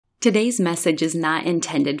Today's message is not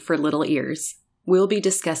intended for little ears. We'll be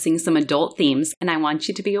discussing some adult themes, and I want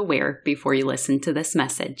you to be aware before you listen to this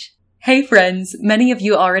message. Hey friends, many of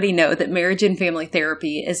you already know that marriage and family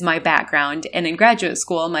therapy is my background, and in graduate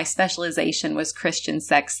school, my specialization was Christian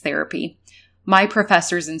sex therapy. My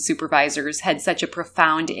professors and supervisors had such a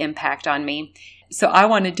profound impact on me, so I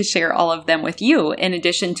wanted to share all of them with you, in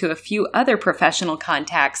addition to a few other professional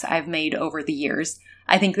contacts I've made over the years.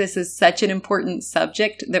 I think this is such an important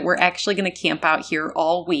subject that we're actually going to camp out here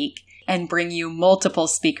all week and bring you multiple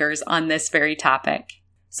speakers on this very topic.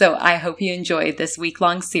 So I hope you enjoy this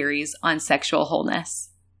week-long series on sexual wholeness.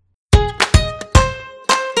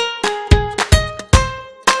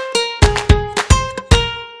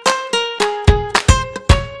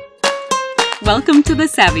 Welcome to the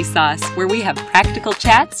Savvy Sauce, where we have practical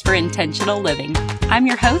chats for intentional living. I'm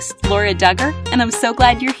your host, Laura Duggar, and I'm so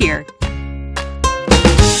glad you're here.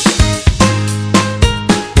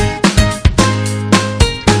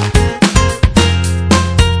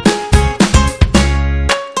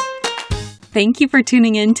 Thank you for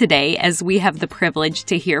tuning in today as we have the privilege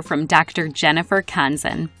to hear from Dr. Jennifer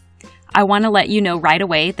Konzen. I want to let you know right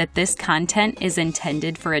away that this content is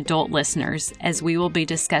intended for adult listeners, as we will be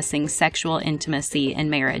discussing sexual intimacy in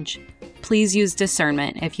marriage. Please use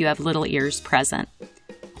discernment if you have little ears present.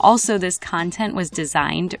 Also, this content was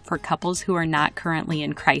designed for couples who are not currently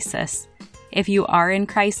in crisis. If you are in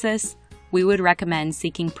crisis, we would recommend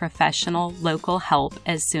seeking professional local help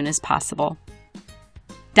as soon as possible.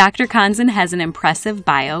 Dr. Konzen has an impressive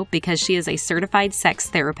bio because she is a certified sex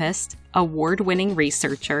therapist, award-winning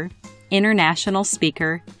researcher, international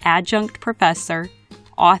speaker, adjunct professor,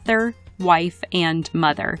 author, wife, and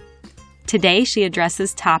mother. Today, she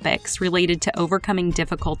addresses topics related to overcoming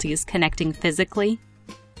difficulties connecting physically,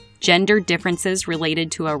 gender differences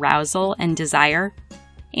related to arousal and desire,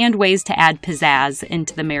 and ways to add pizzazz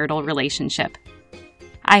into the marital relationship.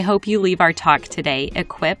 I hope you leave our talk today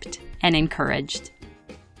equipped and encouraged.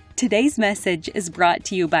 Today's message is brought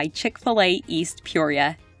to you by Chick-fil-A East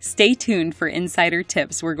Peoria. Stay tuned for insider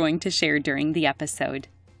tips we're going to share during the episode.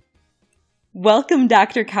 Welcome,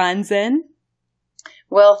 Dr. Konzen.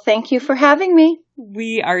 Well, thank you for having me.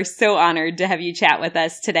 We are so honored to have you chat with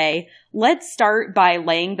us today. Let's start by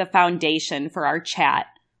laying the foundation for our chat.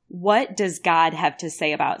 What does God have to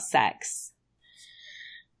say about sex?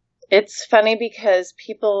 It's funny because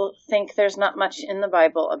people think there's not much in the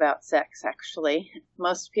Bible about sex, actually.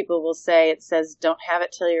 Most people will say it says, don't have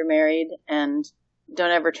it till you're married and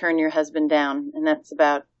don't ever turn your husband down. And that's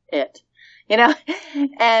about it,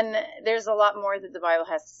 and there's a lot more that the Bible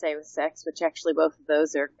has to say with sex, which actually both of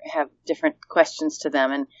those have different questions to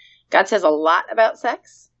them. And God says a lot about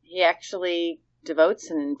sex. He actually devotes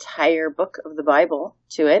an entire book of the Bible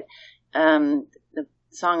to it.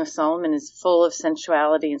 The Song of Solomon is full of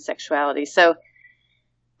sensuality and sexuality. So,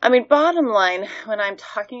 bottom line, when I'm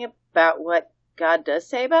talking about what God does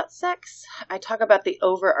say about sex, I talk about the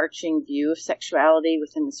overarching view of sexuality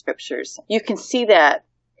within the scriptures. You can see that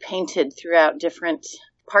painted throughout different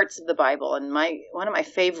parts of the Bible. And one of my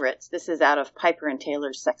favorites, this is out of Piper and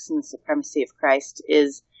Taylor's Sex and the Supremacy of Christ,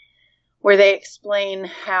 is where they explain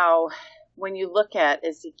how when you look at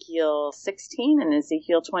Ezekiel 16 and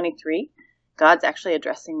Ezekiel 23, God's actually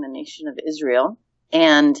addressing the nation of Israel,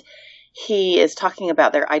 and he is talking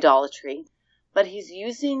about their idolatry, but he's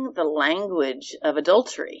using the language of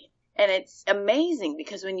adultery. And it's amazing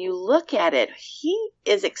because when you look at it, he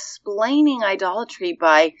is explaining idolatry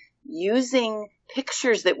by using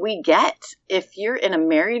pictures that we get. If you're in a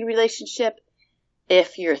married relationship,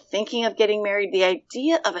 if you're thinking of getting married, the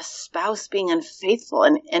idea of a spouse being unfaithful,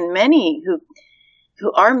 and many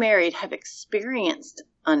who are married have experienced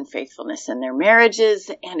unfaithfulness in their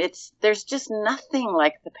marriages, and there's just nothing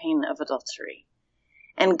like the pain of adultery.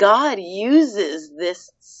 And God uses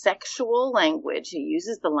this sexual language, he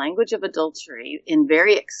uses the language of adultery in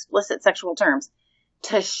very explicit sexual terms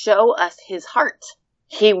to show us his heart.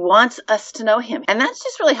 He wants us to know him. And that's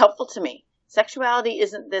just really helpful to me. Sexuality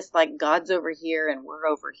isn't this like God's over here and we're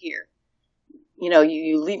over here.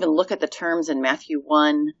 You even look at the terms in Matthew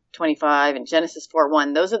 1:25 and Genesis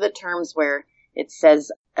 4:1. Those are the terms where it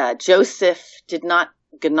says Joseph did not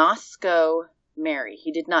gnosko Mary.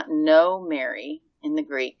 He did not know Mary in the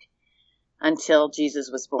Greek until Jesus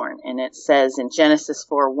was born. And it says in Genesis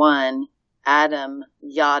 4:1, Adam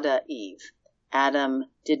yada Eve. Adam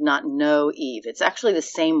did not know Eve. It's actually the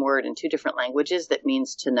same word in two different languages that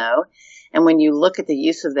means to know. And when you look at the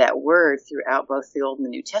use of that word throughout both the Old and the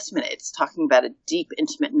New Testament, it's talking about a deep,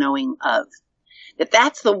 intimate knowing of.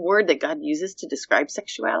 That's the word that God uses to describe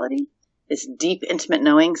sexuality, this deep, intimate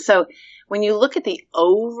knowing. So when you look at the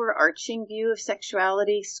overarching view of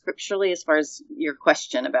sexuality scripturally, as far as your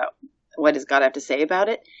question about what does God have to say about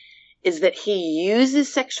it, is that he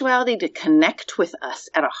uses sexuality to connect with us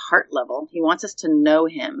at a heart level. He wants us to know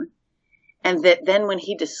him. And that then when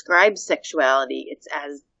he describes sexuality,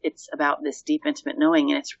 it's about this deep, intimate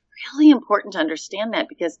knowing. And it's really important to understand that,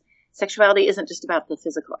 because sexuality isn't just about the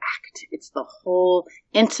physical act. It's the whole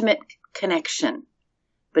intimate connection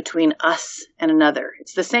between us and another.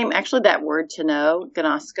 It's the same, actually, that word to know,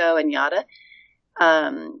 gnosko and yada.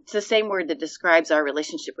 It's the same word that describes our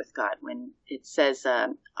relationship with God when it says,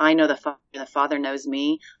 I know the Father knows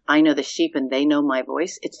me. I know the sheep and they know my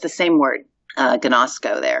voice. It's the same word,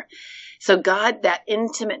 gnosko there. So God, that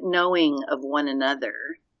intimate knowing of one another,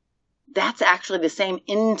 that's actually the same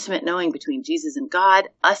intimate knowing between Jesus and God,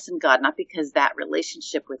 us and God, not because that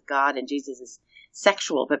relationship with God and Jesus is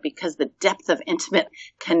sexual, but because the depth of intimate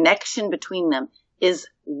connection between them is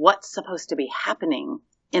what's supposed to be happening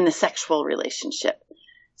in the sexual relationship.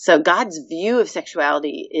 So God's view of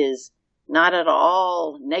sexuality is not at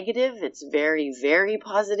all negative. It's very, very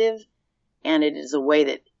positive, and it is a way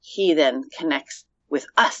that he then connects with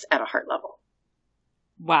us at a heart level.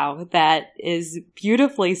 Wow, that is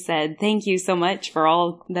beautifully said. Thank you so much for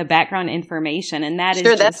all the background information. And that is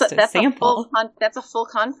just a sample. That's a full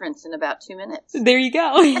conference in about 2 minutes. There you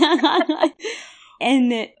go.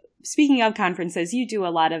 And speaking of conferences, you do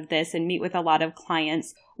a lot of this and meet with a lot of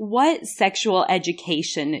clients. What sexual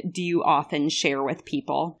education do you often share with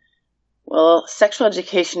people? Well, sexual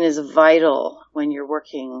education is vital when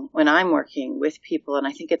I'm working with people. And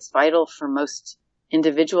I think it's vital for most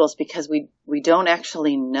individuals because we don't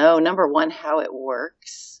actually know, number one, how it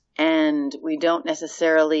works. And we don't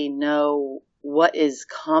necessarily know what is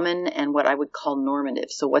common and what I would call normative.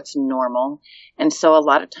 So what's normal. And so a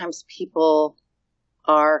lot of times people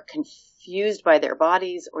are confused by their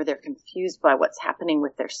bodies, or they're confused by what's happening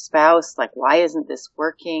with their spouse. Like, why isn't this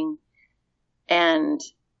working? And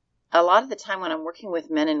a lot of the time when I'm working with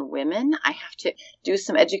men and women, I have to do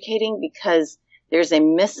some educating because there's a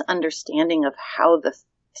misunderstanding of how the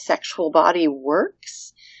sexual body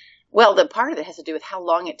works. Well, the part of it has to do with how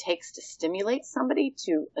long it takes to stimulate somebody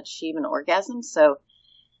to achieve an orgasm. So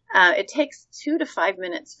it takes 2 to 5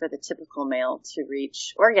 minutes for the typical male to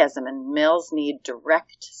reach orgasm, and males need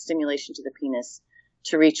direct stimulation to the penis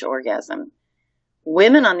to reach orgasm.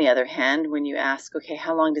 Women, on the other hand, when you ask, okay,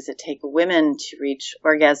 how long does it take women to reach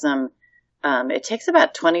orgasm? It takes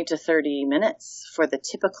about 20 to 30 minutes for the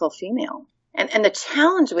typical female. And the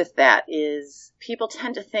challenge with that is people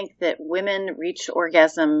tend to think that all women reach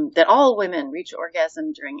orgasm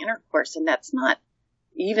during intercourse, and that's not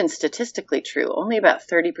even statistically true. Only about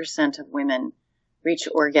 30% of women reach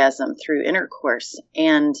orgasm through intercourse.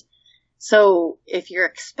 And so if you're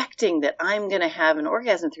expecting that I'm going to have an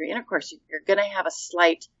orgasm through intercourse, you're going to have a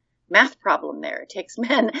slight math problem there. It takes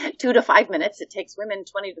men 2 to 5 minutes. It takes women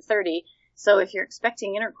 20 to 30. So if you're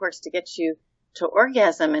expecting intercourse to get you to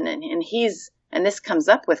orgasm, and this comes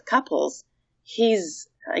up with couples, he's,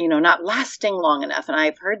 not lasting long enough. And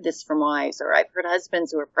I've heard this from wives, or I've heard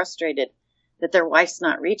husbands who are frustrated that their wife's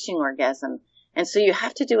not reaching orgasm. And so you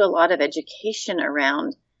have to do a lot of education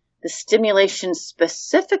around the stimulation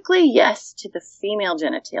specifically, yes, to the female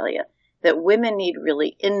genitalia, that women need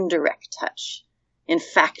really indirect touch. In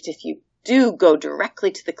fact, if you do go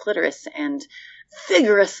directly to the clitoris and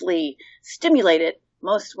vigorously stimulate it,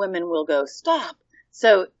 most women will go, stop.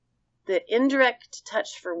 So the indirect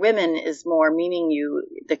touch for women is more meaning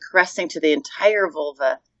the caressing to the entire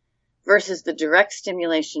vulva, versus the direct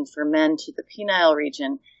stimulation for men to the penile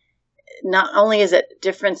region. Not only is it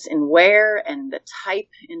difference in where and the type,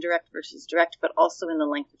 indirect versus direct, but also in the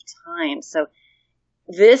length of time. So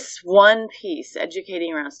this one piece,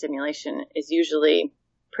 educating around stimulation, is usually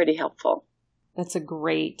pretty helpful. That's a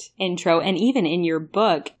great intro. And even in your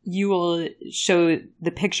book, you will show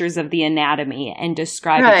the pictures of the anatomy and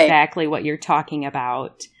describe exactly what you're talking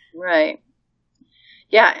about. Right.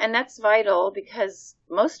 Yeah, and that's vital because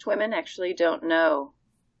most women actually don't know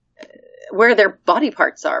where their body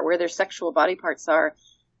parts are, where their sexual body parts are.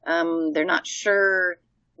 They're not sure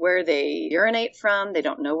where they urinate from. They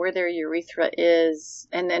don't know where their urethra is.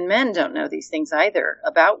 And then men don't know these things either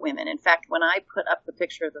about women. In fact, when I put up the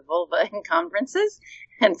picture of the vulva in conferences,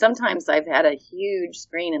 and sometimes I've had a huge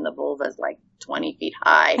screen and the vulva is like 20 feet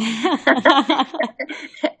high.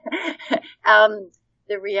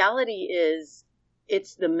 The reality is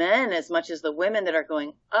it's the men as much as the women that are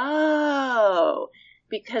going, oh,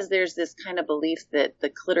 because there's this kind of belief that the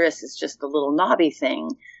clitoris is just a little knobby thing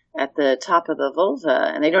at the top of the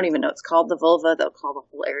vulva, and they don't even know it's called the vulva. They'll call the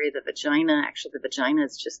whole area the vagina. Actually, the vagina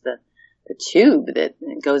is just the tube that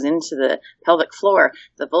goes into the pelvic floor.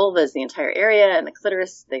 The vulva is the entire area, and the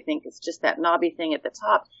clitoris, they think it's just that knobby thing at the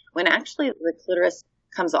top, when actually the clitoris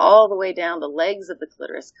comes all the way down. The legs of the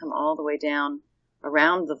clitoris come all the way down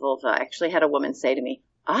around the vulva. I actually had a woman say to me,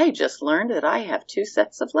 I just learned that I have 2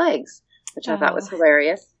 sets of legs, which I thought was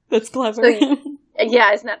hilarious. That's clever. So,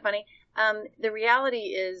 yeah, isn't that funny? The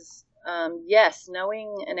reality is, yes,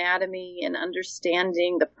 knowing anatomy and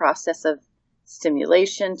understanding the process of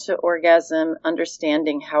stimulation to orgasm,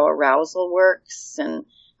 understanding how arousal works and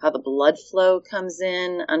how the blood flow comes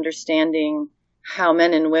in, understanding how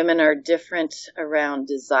men and women are different around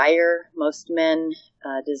desire. Most men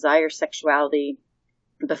desire sexuality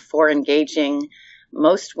before engaging.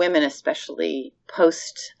 Most women, especially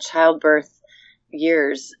post-childbirth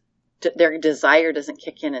years, their desire doesn't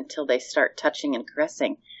kick in until they start touching and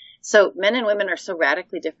caressing. So men and women are so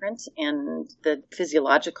radically different, and the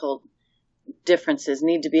physiological differences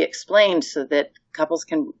need to be explained so that couples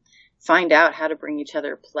can find out how to bring each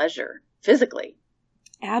other pleasure physically.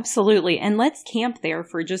 Absolutely. And let's camp there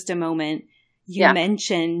for just a moment. You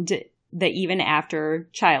mentioned that even after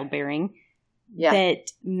childbearing,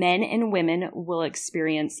 that men and women will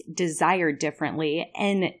experience desire differently.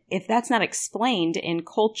 And if that's not explained in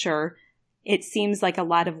culture, it seems like a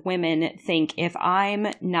lot of women think if I'm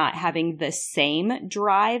not having the same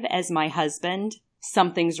drive as my husband,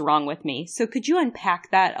 something's wrong with me. So could you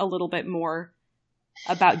unpack that a little bit more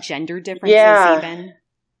about gender differences even?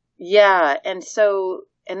 Yeah. And so,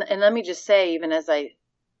 and let me just say, even as I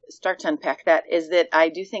start to unpack that, is that I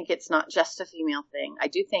do think it's not just a female thing. I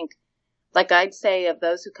do think, like I'd say, of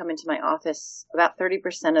those who come into my office, about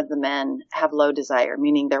 30% of the men have low desire,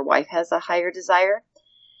 meaning their wife has a higher desire.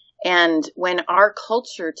 And when our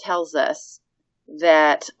culture tells us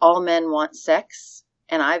that all men want sex,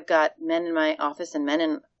 and I've got men in my office and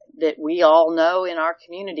that we all know in our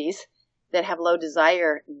communities that have low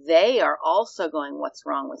desire, they are also going, what's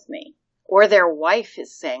wrong with me? Or their wife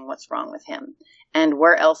is saying, what's wrong with him? And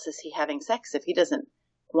where else is he having sex? If he doesn't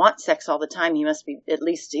want sex all the time, he must be, at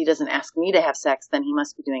least he doesn't ask me to have sex, then he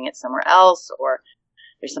must be doing it somewhere else, or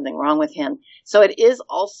there's something wrong with him. So it is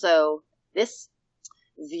also this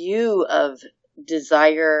view of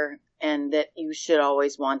desire, and that you should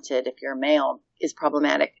always want it if you're a male, is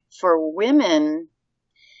problematic. For women,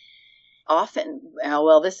 often,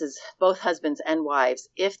 well, this is both husbands and wives,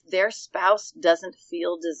 if their spouse doesn't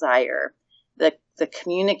feel desire, the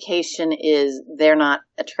communication is, they're not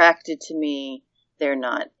attracted to me, they're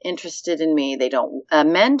not interested in me, they don't,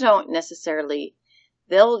 men don't necessarily,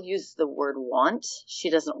 they'll use the word want.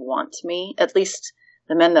 She doesn't want me. At least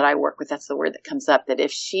the men that I work with, that's the word that comes up, that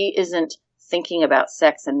if she isn't thinking about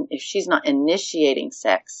sex and if she's not initiating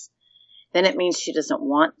sex, then it means she doesn't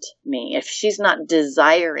want me. If she's not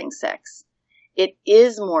desiring sex, it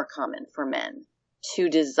is more common for men to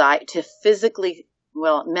desire, to physically,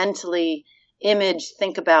 well, mentally image,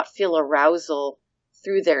 think about, feel arousal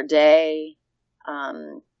through their day,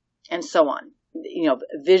 and so on. You know,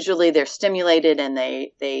 visually they're stimulated and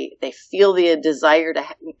they feel the desire to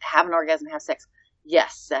have an orgasm, have sex.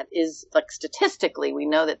 Yes, that is, like, statistically, we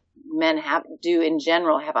know that men do in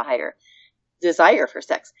general have a higher desire for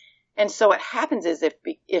sex. And so what happens is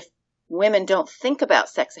if women don't think about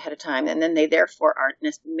sex ahead of time, and then they therefore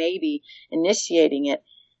aren't maybe initiating it,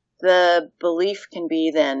 the belief can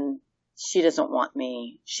be then, she doesn't want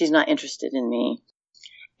me, she's not interested in me.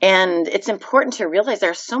 And it's important to realize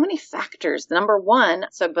there are so many factors. Number one,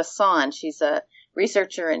 so Bassan, she's a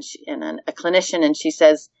researcher and a clinician, and she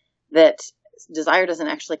says that desire doesn't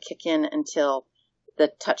actually kick in until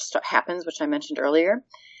the touch happens, which I mentioned earlier.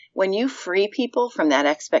 When you free people from that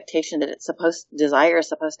expectation that desire is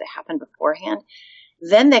supposed to happen beforehand,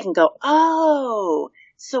 then they can go, oh,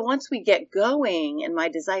 so once we get going and my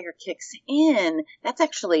desire kicks in, that's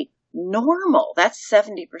actually normal. That's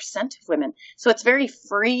 70% of women. So it's very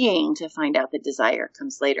freeing to find out that desire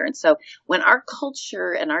comes later. And so when our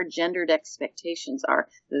culture and our gendered expectations are,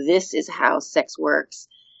 this is how sex works,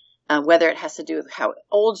 whether it has to do with how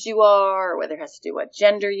old you are, or whether it has to do with what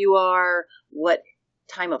gender you are, what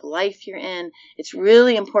time of life you're in, it's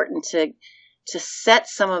really important to set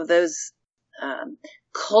some of those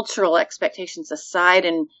cultural expectations aside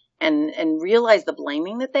and realize the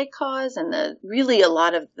blaming that they cause, and really a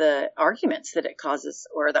lot of the arguments that it causes,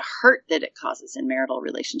 or the hurt that it causes in marital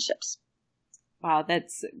relationships. Wow,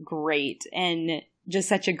 that's great. And just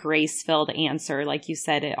such a grace-filled answer. Like you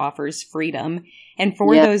said, it offers freedom. And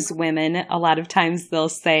for those women, a lot of times they'll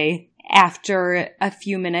say, after a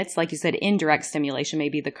few minutes, like you said, indirect stimulation,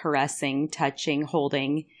 maybe the caressing, touching,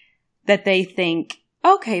 holding, that they think,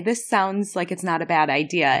 okay, this sounds like it's not a bad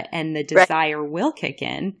idea, and the desire will kick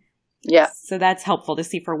in. Yeah. So that's helpful to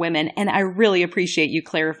see for women. And I really appreciate you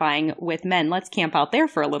clarifying with men. Let's camp out there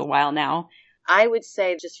for a little while now. I would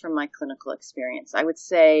say, just from my clinical experience, I would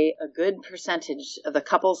say a good percentage of the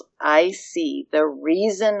couples I see,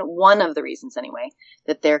 one of the reasons anyway,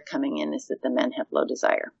 that they're coming in is that the men have low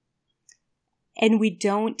desire. And we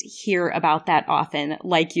don't hear about that often.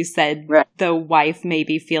 Like you said, right. The wife may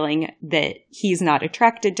be feeling that he's not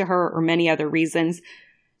attracted to her or many other reasons.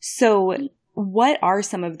 So what are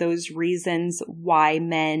some of those reasons why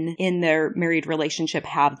men in their married relationship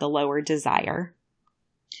have the lower desire?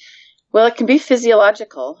 Well, it can be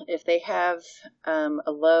physiological if they have a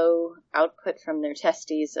low output from their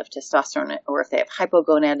testes of testosterone, or if they have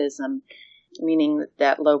hypogonadism, meaning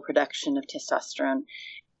that low production of testosterone.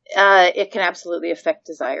 It can absolutely affect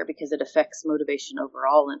desire because it affects motivation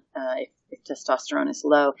overall if testosterone is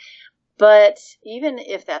low. But even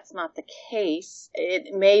if that's not the case,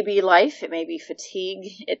 it may be life, it may be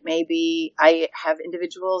fatigue, it may be, I have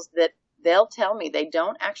individuals that they'll tell me they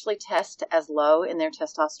don't actually test as low in their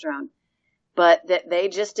testosterone, but that they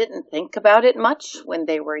just didn't think about it much when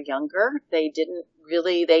they were younger. They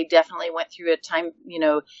definitely went through a time,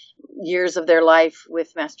 years of their life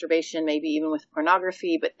with masturbation, maybe even with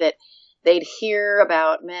pornography, but that they'd hear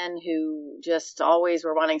about men who just always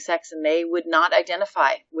were wanting sex, and they would not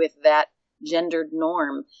identify with that gendered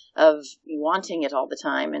norm of wanting it all the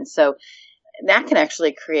time. And so that can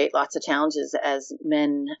actually create lots of challenges as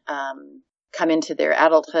men come into their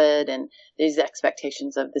adulthood, and these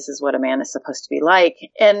expectations of this is what a man is supposed to be like.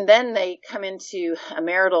 And then they come into a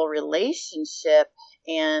marital relationship,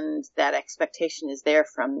 and that expectation is there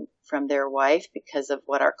from their wife because of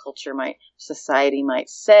what our society might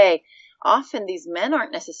say. Often these men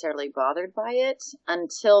aren't necessarily bothered by it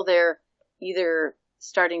until they're either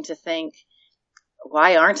starting to think,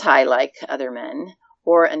 why aren't I like other men?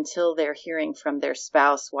 Or until they're hearing from their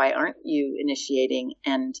spouse, why aren't you initiating?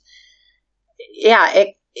 And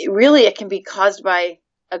it can be caused by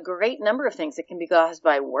a great number of things. It can be caused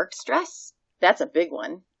by work stress. That's a big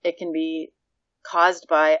one. It can be caused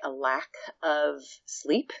by a lack of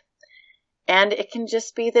sleep. And it can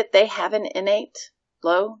just be that they have an innate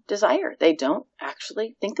low desire. They don't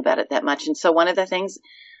actually think about it that much. And so one of the things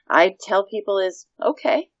I tell people is,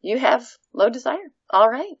 okay, you have low desire. All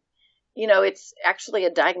right. It's actually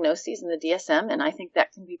a diagnosis in the DSM, and I think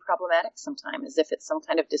that can be problematic sometimes, as if it's some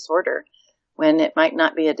kind of disorder, when it might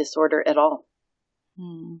not be a disorder at all.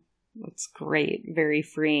 That's great. Very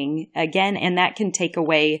freeing. Again, and that can take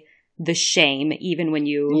away the shame, even when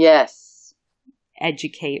you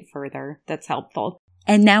educate further. That's helpful.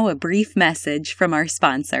 And now a brief message from our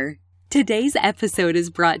sponsor. Today's episode is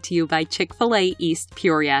brought to you by Chick-fil-A East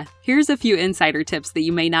Peoria. Here's a few insider tips that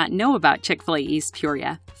you may not know about Chick-fil-A East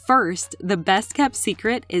Peoria. First, the best kept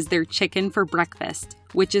secret is their chicken for breakfast,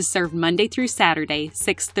 which is served Monday through Saturday,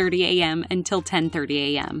 6:30 a.m. until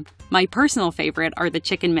 10:30 a.m. My personal favorite are the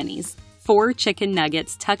chicken minis. 4 chicken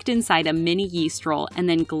nuggets tucked inside a mini yeast roll and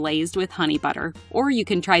then glazed with honey butter. Or you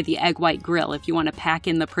can try the egg white grill if you want to pack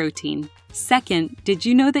in the protein. Second, did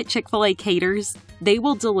you know that Chick-fil-A caters? They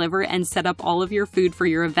will deliver and set up all of your food for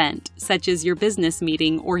your event, such as your business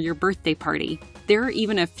meeting or your birthday party. There are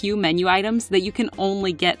even a few menu items that you can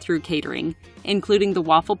only get through catering, including the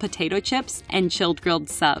waffle potato chips and chilled grilled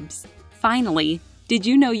subs. Finally, did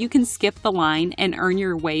you know you can skip the line and earn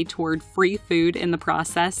your way toward free food in the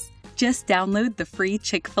process? Just download the free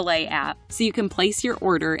Chick-fil-A app so you can place your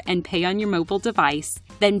order and pay on your mobile device,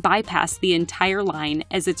 then bypass the entire line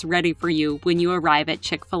as it's ready for you when you arrive at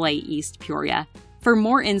Chick-fil-A East Peoria. For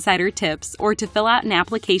more insider tips or to fill out an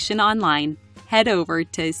application online, head over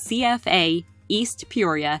to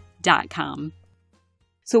cfaeastpeoria.com.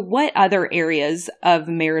 So what other areas of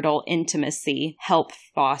marital intimacy help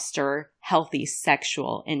foster healthy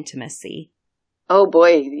sexual intimacy? Oh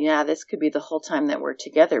boy, yeah, this could be the whole time that we're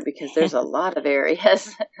together because there's a lot of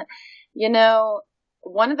areas.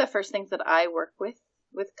 One of the first things that I work with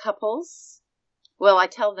couples, well, I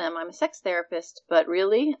tell them I'm a sex therapist, but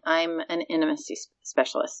really I'm an intimacy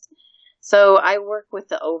specialist. So I work with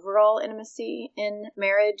the overall intimacy in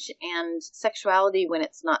marriage and sexuality when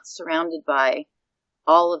it's not surrounded by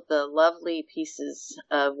all of the lovely pieces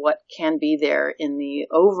of what can be there in the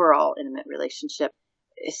overall intimate relationship.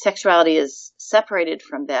 Sexuality is separated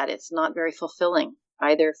from that. It's not very fulfilling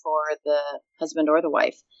either for the husband or the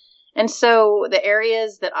wife. And so the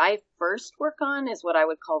areas that I first work on is what I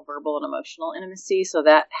would call verbal and emotional intimacy. So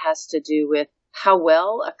that has to do with how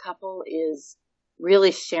well a couple is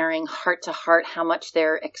really sharing heart to heart, how much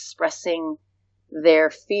they're expressing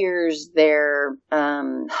their fears, their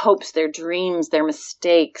hopes, their dreams, their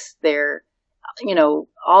mistakes, their,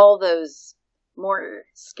 all those more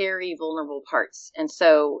scary, vulnerable parts. And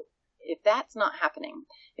so if that's not happening,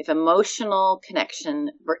 if emotional connection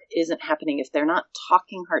isn't happening, if they're not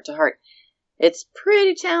talking heart to heart, it's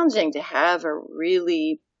pretty challenging to have a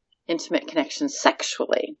really intimate connection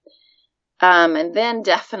sexually. And then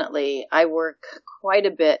definitely I work quite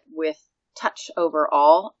a bit with touch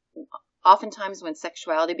overall. Oftentimes when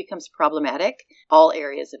sexuality becomes problematic, all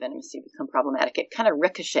areas of intimacy become problematic. It kind of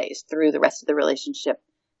ricochets through the rest of the relationship.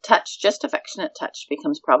 Touch, just affectionate touch,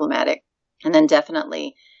 becomes problematic. And then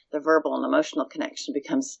definitely the verbal and emotional connection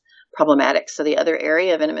becomes problematic. So the other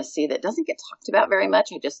area of intimacy that doesn't get talked about very much,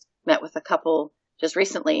 I just met with a couple just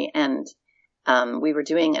recently, and we were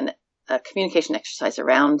doing a communication exercise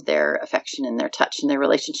around their affection and their touch and their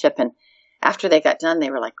relationship. And after they got done,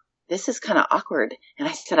 they were like, this is kind of awkward. And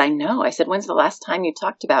I said, I know. I said, when's the last time you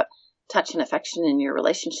talked about touch and affection in your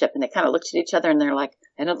relationship? And they kind of looked at each other and they're like,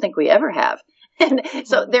 I don't think we ever have. And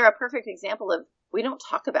so they're a perfect example of, we don't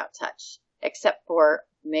talk about touch except for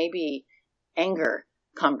maybe anger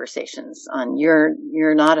conversations on you're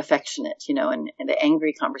not affectionate, and the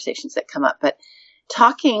angry conversations that come up. But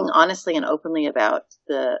talking honestly and openly about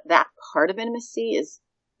that part of intimacy is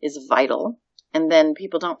vital. And then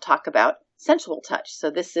people don't talk about sensual touch. So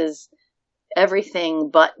this is everything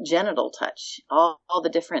but genital touch, all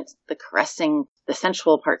the caressing, the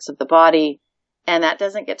sensual parts of the body. And that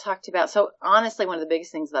doesn't get talked about. So honestly, one of the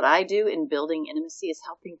biggest things that I do in building intimacy is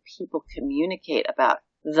helping people communicate about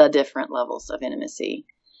the different levels of intimacy.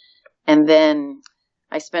 And then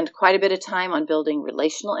I spend quite a bit of time on building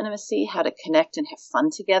relational intimacy, how to connect and have fun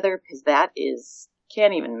together, because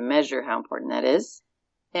can't even measure how important that is.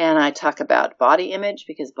 And I talk about body image,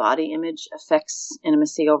 because body image affects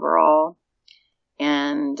intimacy overall.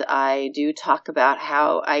 And I do talk about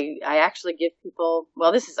how I actually give people,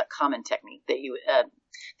 well, this is a common technique that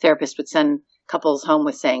therapist would send couples home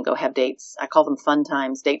with, saying, go have dates. I call them fun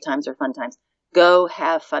times. Date times are fun times. Go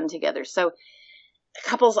have fun together. So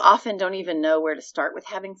couples often don't even know where to start with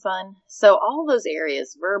having fun. So all those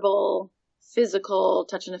areas, verbal, physical,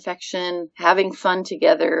 touch and affection, having fun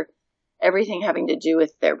together, everything having to do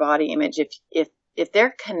with their body image. If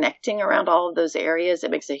they're connecting around all of those areas,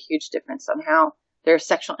 it makes a huge difference on how their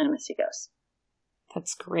sexual intimacy goes.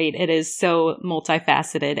 That's great. It is so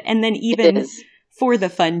multifaceted. And then even for the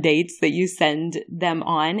fun dates that you send them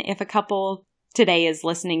on, if a couple today is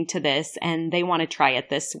listening to this and they want to try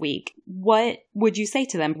it this week, what would you say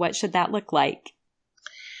to them? What should that look like?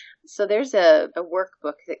 So there's a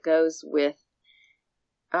workbook that goes with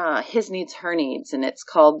his needs, her needs, and it's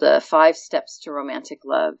called the 5 Steps to Romantic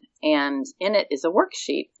Love. And in it is a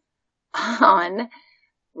worksheet on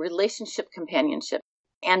relationship companionship.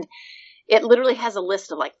 And it literally has a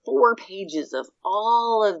list of like 4 pages of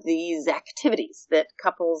all of these activities that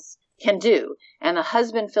couples can do. And the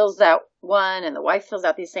husband fills out one and the wife fills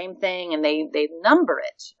out the same thing, and they number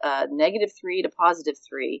it, -3 to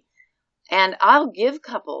 +3. And I'll give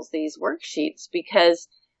couples these worksheets because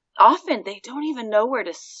often they don't even know where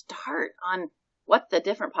to start on what the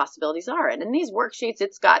different possibilities are. And in these worksheets,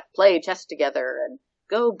 it's got play chess together and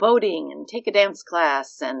go boating and take a dance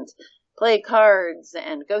class and play cards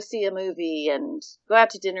and go see a movie and go out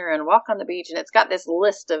to dinner and walk on the beach. And it's got this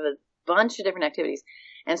list of a bunch of different activities.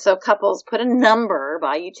 And so couples put a number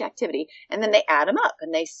by each activity, and then they add them up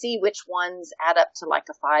and they see which ones add up to like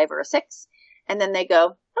a 5 or a 6. And then they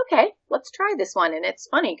go, okay, let's try this one. And it's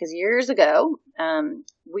funny because years ago,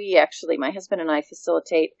 my husband and I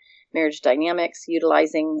facilitate marriage dynamics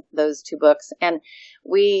utilizing those 2 books. And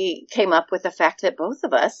we came up with the fact that both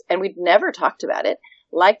of us, and we'd never talked about it,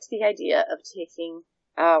 liked the idea of taking,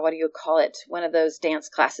 one of those dance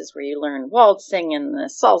classes where you learn waltzing and the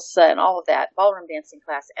salsa and all of that, ballroom dancing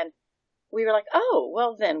class. And we were like, oh,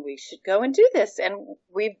 well, then we should go and do this. And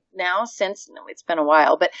we've now it's been a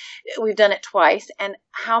while, but we've done it twice. And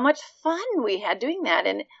how much fun we had doing that.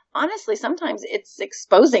 And honestly, sometimes it's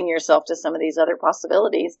exposing yourself to some of these other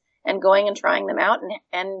possibilities and going and trying them out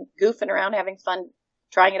and goofing around, having fun,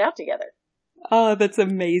 trying it out together. Oh, that's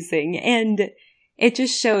amazing. And it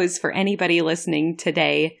just shows for anybody listening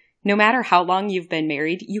today, no matter how long you've been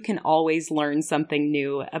married, you can always learn something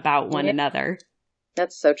new about one another.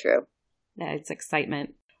 That's so true. That's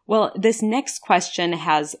excitement. Well, this next question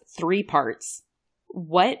has 3 parts.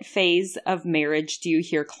 What phase of marriage do you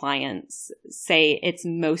hear clients say it's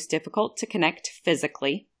most difficult to connect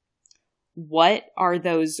physically? What are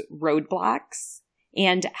those roadblocks?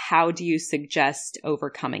 And how do you suggest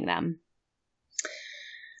overcoming them?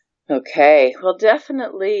 Okay. Well,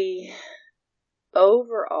 definitely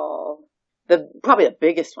overall, probably the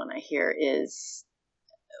biggest one I hear is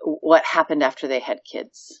what happened after they had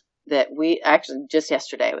kids. that we actually just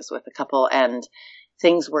yesterday I was with a couple and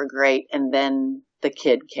things were great. And then the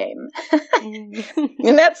kid came.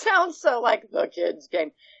 And that sounds so like the kids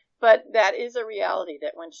came. But that is a reality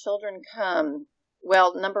that when children come,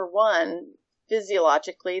 well, number one,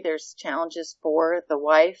 physiologically, there's challenges for the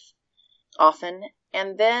wife often.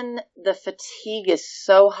 And then the fatigue is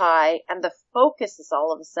so high and the focus is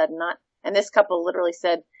all of a sudden not, and this couple literally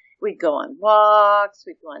said, we'd go on walks,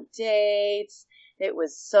 we'd go on dates. It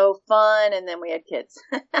was so fun. And then we had kids.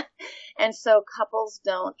 And so couples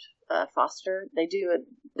don't foster. They do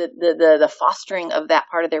the fostering of that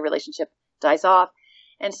part of their relationship dies off.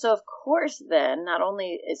 And so, of course, then not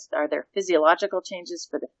only are there physiological changes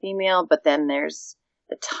for the female, but then there's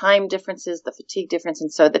the time differences, the fatigue difference.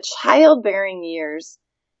 And so the childbearing years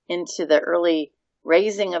into the early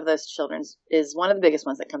raising of those children is one of the biggest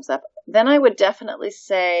ones that comes up. Then I would definitely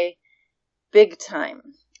say big time.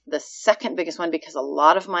 The second biggest one, because a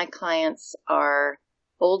lot of my clients are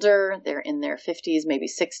older, they're in their 50s, maybe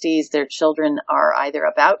 60s. Their children are either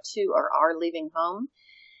about to or are leaving home.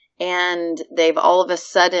 And they've all of a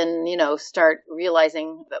sudden, start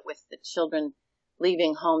realizing that with the children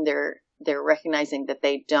leaving home, they're recognizing that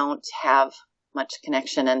they don't have much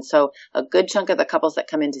connection. And so a good chunk of the couples that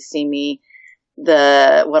come in to see me,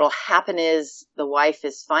 what'll happen is the wife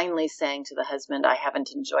is finally saying to the husband, I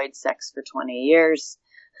haven't enjoyed sex for 20 years.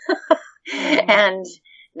 And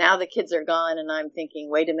now the kids are gone and I'm thinking,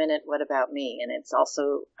 wait a minute, what about me? And it's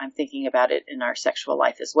also, I'm thinking about it in our sexual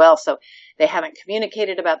life as well. So they haven't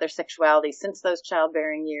communicated about their sexuality since those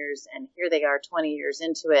childbearing years. And here they are 20 years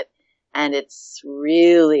into it. And it's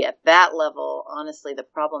really at that level, honestly, the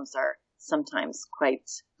problems are sometimes quite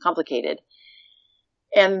complicated.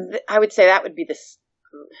 And I would say that would be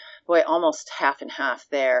almost half and half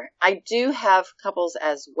there. I do have couples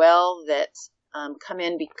as well that come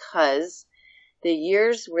in because the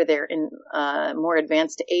years where they're in more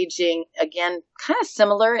advanced aging, again, kind of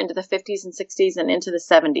similar into the 50s and 60s and into the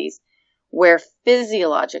 70s, where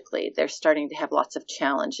physiologically they're starting to have lots of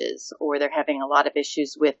challenges, or they're having a lot of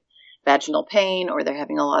issues with vaginal pain, or they're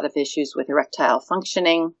having a lot of issues with erectile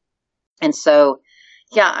functioning. And so,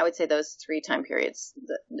 yeah, I would say those three time periods,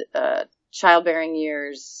 the childbearing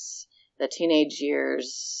years, the teenage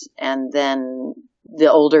years, and then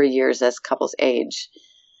the older years as couples age.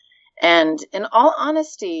 And in all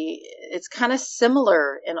honesty, it's kind of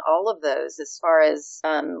similar in all of those as far as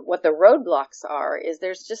what the roadblocks are, is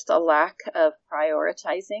there's just a lack of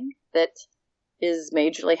prioritizing that is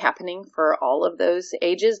majorly happening for all of those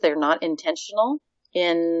ages. They're not intentional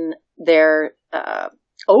in their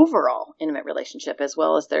overall intimate relationship as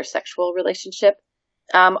well as their sexual relationship.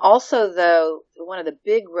 Also, though, one of the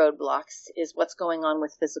big roadblocks is what's going on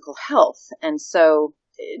with physical health. And so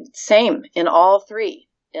same in all three.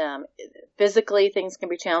 Physically, things can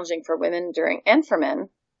be challenging for women and for men,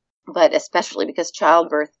 but especially because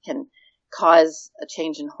childbirth can cause a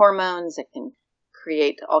change in hormones. It can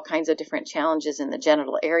create all kinds of different challenges in the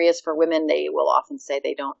genital areas for women. They will often say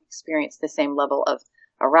they don't experience the same level of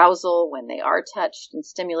arousal when they are touched and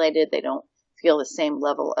stimulated. They don't feel the same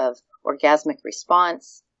level of orgasmic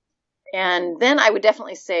response. And then I would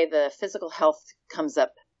definitely say the physical health comes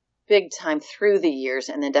up big time through the years,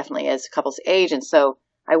 and then definitely as couples age. And so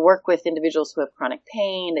I work with individuals who have chronic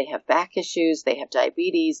pain, they have back issues, they have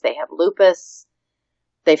diabetes, they have lupus,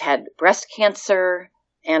 they've had breast cancer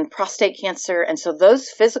and prostate cancer. And so those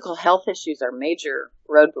physical health issues are major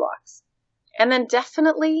roadblocks. And then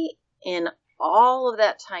definitely in all of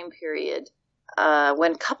that time period,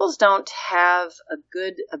 when couples don't have a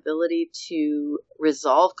good ability to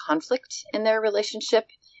resolve conflict in their relationship,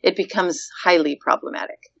 it becomes highly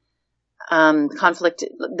problematic. Conflict,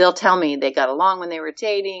 they'll tell me they got along when they were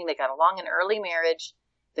dating, they got along in early marriage,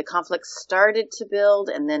 the conflict started to build,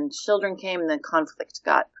 and then children came, and the conflict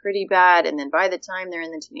got pretty bad, and then by the time they're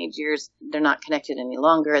in the teenage years, they're not connected any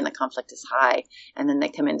longer, and the conflict is high, and then they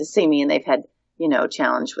come in to see me, and they've had,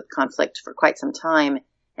 challenge with conflict for quite some time,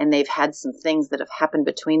 and they've had some things that have happened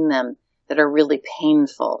between them that are really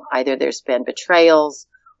painful. Either there's been betrayals,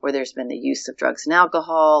 or there's been the use of drugs and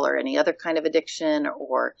alcohol, or any other kind of addiction,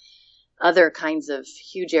 or other kinds of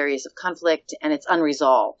huge areas of conflict, and it's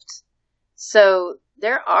unresolved. So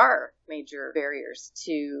there are major barriers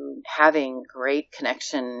to having great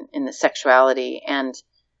connection in the sexuality. And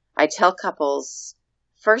I tell couples,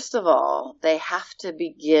 first of all, they have to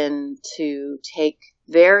begin to take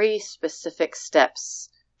very specific steps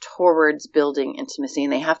towards building intimacy,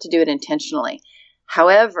 and they have to do it intentionally.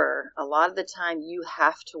 However, a lot of the time you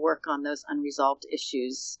have to work on those unresolved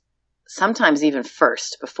issues sometimes even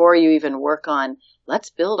first, before you even work on, let's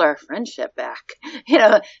build our friendship back.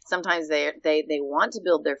 Sometimes they want to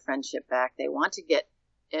build their friendship back. They want to get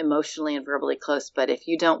emotionally and verbally close. But if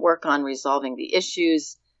you don't work on resolving the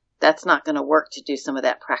issues, that's not going to work to do some of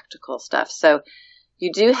that practical stuff. So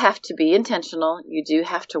you do have to be intentional. You do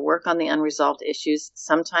have to work on the unresolved issues.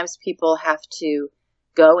 Sometimes people have to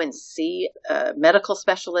go and see a medical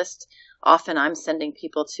specialist. Often I'm sending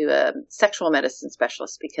people to a sexual medicine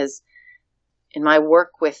specialist, because in my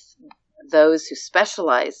work with those who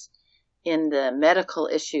specialize in the medical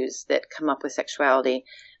issues that come up with sexuality,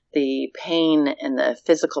 the pain and the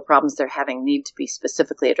physical problems they're having need to be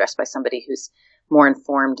specifically addressed by somebody who's more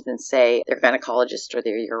informed than, say, their gynecologist or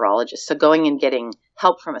their urologist. So going and getting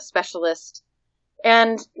help from a specialist,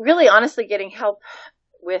 and really honestly getting help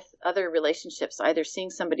with other relationships, either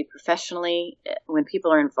seeing somebody professionally. When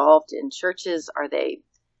people are involved in churches, are they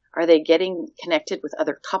getting connected with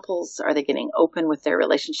other couples? Are they getting open with their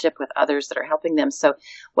relationship with others that are helping them? So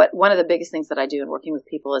one of the biggest things that I do in working with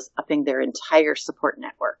people is upping their entire support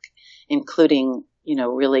network, including,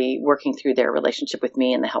 really working through their relationship with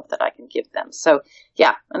me and the help that I can give them. So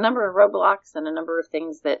yeah, a number of roadblocks and a number of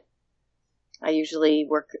things that I usually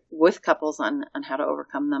work with couples on how to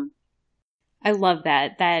overcome them. I love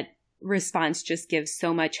that. That response just gives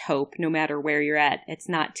so much hope no matter where you're at. It's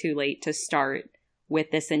not too late to start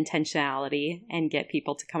with this intentionality and get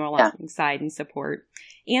people to come alongside and support.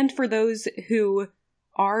 And for those who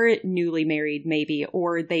are newly married maybe,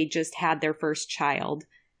 or they just had their first child,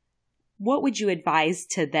 what would you advise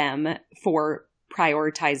to them for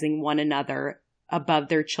prioritizing one another above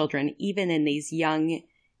their children, even in these young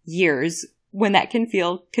years when that can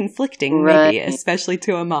feel conflicting, maybe, especially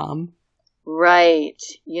to a mom? Right.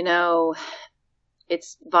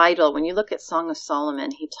 It's vital. When you look at Song of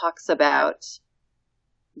Solomon, he talks about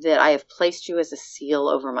that I have placed you as a seal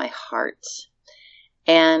over my heart.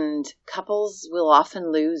 And couples will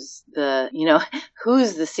often lose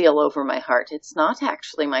who's the seal over my heart? It's not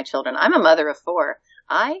actually my children. I'm a mother of 4.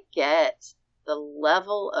 I get the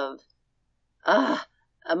level of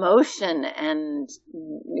emotion, and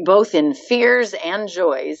both in fears and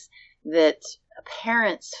joys, that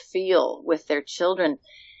parents feel with their children.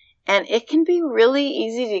 And it can be really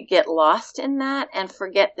easy to get lost in that and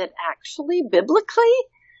forget that actually, biblically,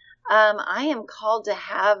 I am called to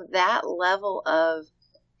have that level of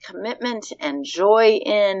commitment and joy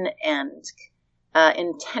in, and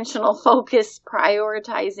intentional focus,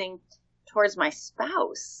 prioritizing towards my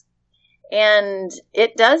spouse. And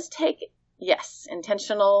it does take, yes,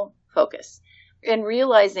 intentional focus, and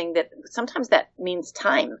realizing that sometimes that means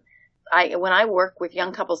time. When I work with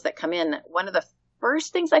young couples that come in, one of the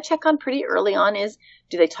first things I check on pretty early on is,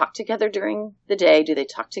 do they talk together during the day? Do they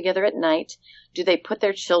talk together at night? Do they put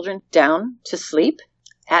their children down to sleep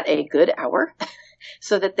at a good hour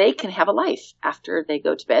so that they can have a life after they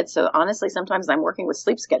go to bed? So honestly, sometimes I'm working with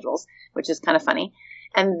sleep schedules, which is kind of funny.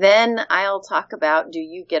 And then I'll talk about, do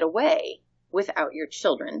you get away without your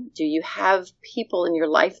children? Do you have people in your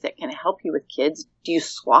life that can help you with kids? Do you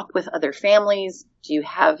swap with other families? Do you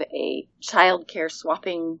have a child care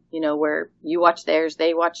swapping, where you watch theirs,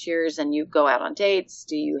 they watch yours, and you go out on dates?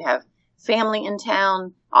 Do you have family in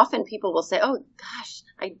town? Often people will say, oh gosh,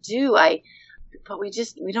 I do. But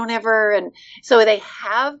we don't ever. And so they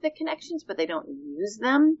have the connections, but they don't use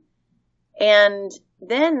them. And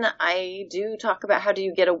then I do talk about, how do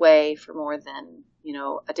you get away for more than,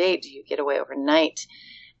 a date? Do you get away overnight?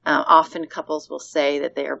 Often couples will say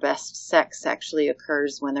that their best sex actually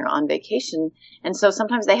occurs when they're on vacation. And so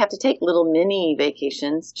sometimes they have to take little mini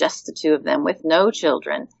vacations, just the two of them with no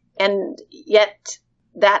children. And yet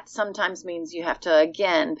that sometimes means you have to,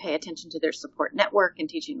 again, pay attention to their support network and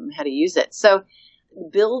teaching them how to use it. So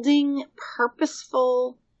building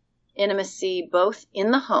purposeful intimacy, both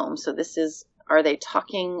in the home. So this is, are they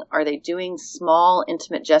talking? Are they doing small,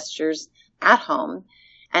 intimate gestures at home?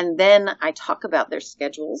 And then I talk about their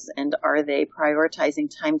schedules, and are they prioritizing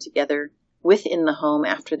time together within the home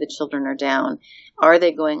after the children are down? Are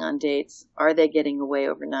they going on dates? Are they getting away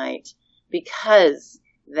overnight? Because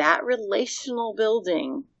that relational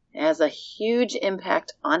building has a huge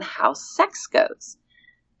impact on how sex goes.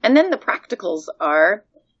 And then the practicals are,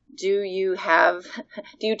 do you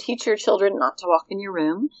teach your children not to walk in your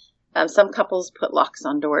room? Some couples put locks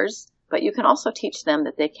on doors, but you can also teach them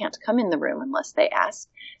that they can't come in the room unless they ask,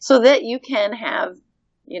 so that you can have,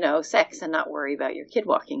 sex and not worry about your kid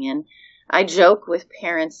walking in. I joke with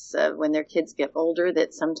parents when their kids get older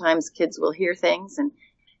that sometimes kids will hear things, and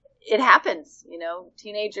it happens,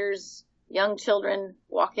 teenagers, young children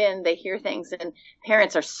walk in, they hear things, and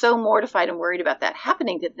parents are so mortified and worried about that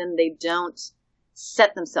happening that then they don't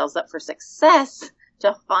set themselves up for success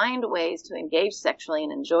to find ways to engage sexually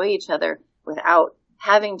and enjoy each other without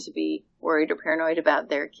having to be worried or paranoid about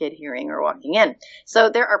their kid hearing or walking in. So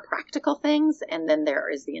there are practical things, and then there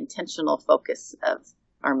is the intentional focus of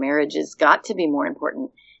our marriages got to be more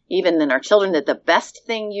important even than our children, that the best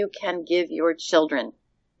thing you can give your children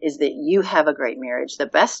is that you have a great marriage. The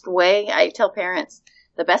best way, I tell parents,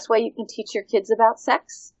 the best way you can teach your kids about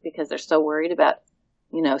sex, because they're so worried about,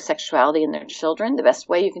 sexuality in their children, the best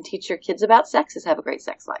way you can teach your kids about sex is have a great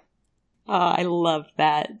sex life. Oh, I love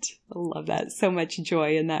that. I love that. So much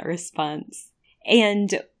joy in that response.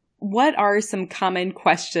 And what are some common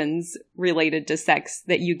questions related to sex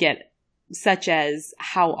that you get, such as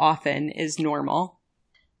how often is normal?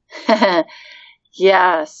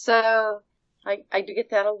 Yeah, so I do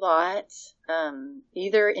get that a lot,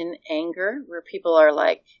 either in anger, where people are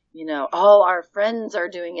like, all our friends are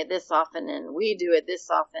doing it this often and we do it this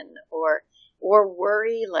often, or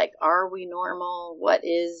worry, like, are we normal? What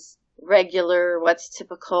is regular? What's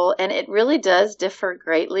typical? And it really does differ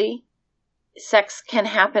greatly. Sex can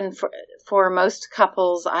happen for most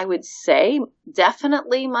couples, I would say.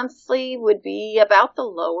 Definitely monthly would be about the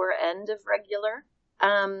lower end of regular.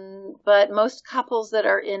 But most couples that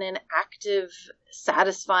are in an active,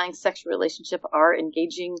 satisfying sexual relationship are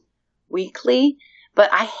engaging weekly.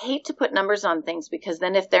 But I hate to put numbers on things, because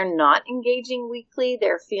then if they're not engaging weekly,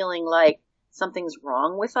 they're feeling like something's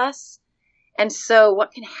wrong with us. And so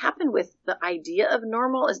what can happen with the idea of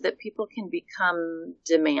normal is that people can become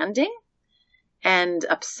demanding and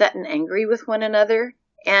upset and angry with one another.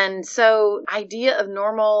 And so idea of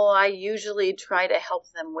normal, I usually try to help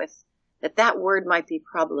them with that word might be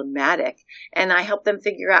problematic. And I help them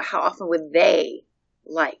figure out how often would they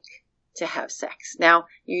like to have sex. Now,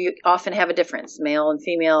 you often have a difference, male and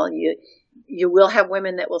female. You will have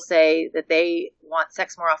women that will say that they want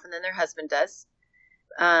sex more often than their husband does.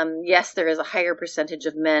 Yes, there is a higher percentage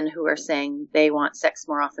of men who are saying they want sex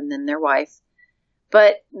more often than their wife.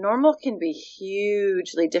 But normal can be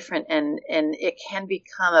hugely different, and it can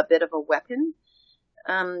become a bit of a weapon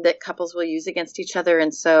that couples will use against each other.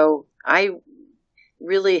 And so I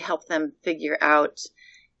really help them figure out,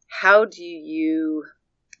 how do you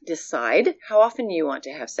decide how often you want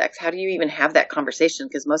to have sex? How do you even have that conversation?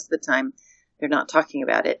 Because most of the time they're not talking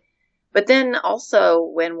about it. But then also,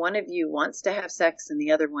 when one of you wants to have sex and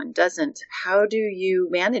the other one doesn't, how do you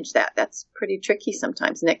manage that? That's pretty tricky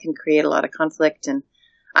sometimes, and it can create a lot of conflict. And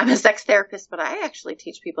I'm a sex therapist, but I actually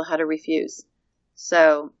teach people how to refuse.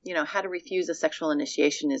 So, how to refuse a sexual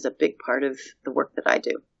initiation is a big part of the work that I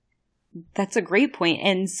do. That's a great point.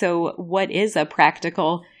 And so what is a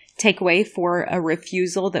practical takeaway for a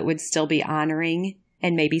refusal that would still be honoring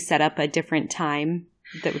and maybe set up a different time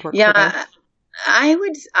that would work for both?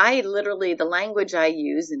 I literally, the language I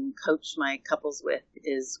use and coach my couples with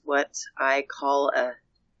is what I call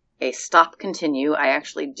a stop continue. I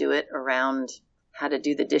actually do it around how to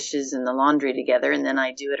do the dishes and the laundry together. And then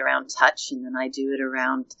I do it around touch. And then I do it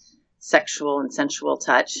around sexual and sensual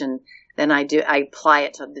touch. And then I apply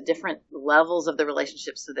it to the different levels of the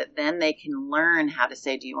relationship, so that then they can learn how to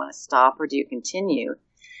say, do you want to stop or do you continue?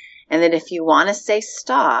 And then if you want to say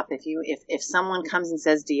stop, if someone comes and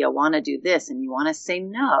says, do you want to do this? And you want to say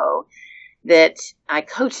no, that I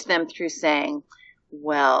coach them through saying,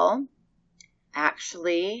 well,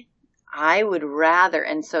 actually, I would rather.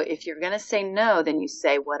 And so if you're going to say no, then you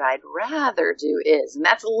say, what I'd rather do is, and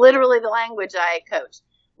that's literally the language I coach.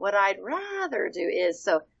 What I'd rather do is,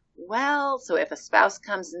 so if a spouse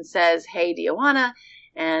comes and says, hey, do you wanna?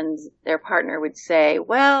 And their partner would say,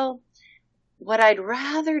 well, what I'd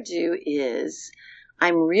rather do is,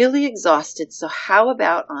 I'm really exhausted. So how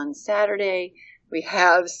about on Saturday, we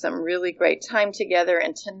have some really great time together.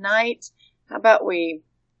 And tonight, how about we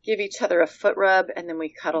give each other a foot rub and then we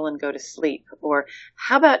cuddle and go to sleep? Or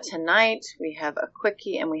how about tonight, we have a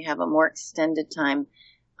quickie and we have a more extended time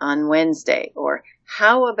on Wednesday? Or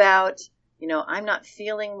how about, I'm not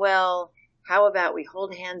feeling well. How about we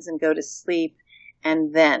hold hands and go to sleep?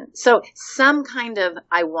 And then, so some kind of,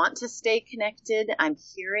 I want to stay connected. I'm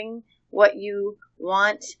hearing what you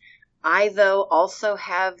want. I, though, also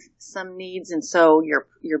have some needs. And so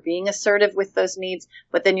you're being assertive with those needs,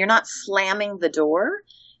 but then you're not slamming the door.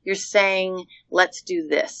 You're saying, let's do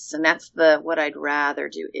this. And that's what I'd rather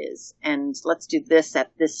do is, and let's do this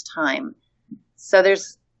at this time. So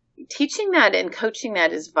there's teaching that and coaching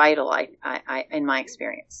that is vital, I in my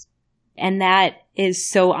experience. And that is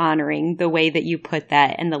so honoring, the way that you put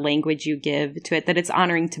that and the language you give to it, that it's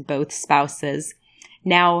honoring to both spouses.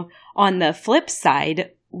 Now, on the flip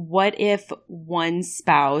side, what if one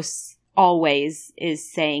spouse always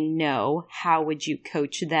is saying no? How would you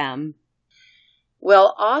coach them?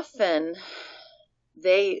 Well, often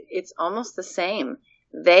it's almost the same.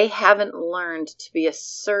 They haven't learned to be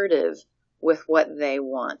assertive with what they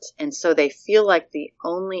want. And so they feel like the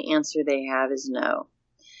only answer they have is no.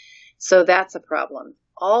 So that's a problem.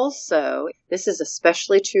 Also, this is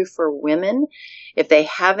especially true for women. If they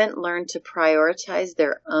haven't learned to prioritize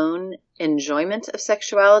their own enjoyment of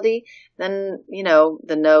sexuality, then,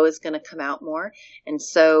 the no is going to come out more. And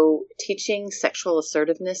so teaching sexual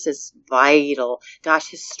assertiveness is vital. Gosh,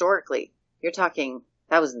 historically, you're talking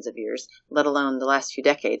thousands of years, let alone the last few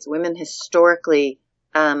decades. Women historically,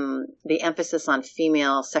 the emphasis on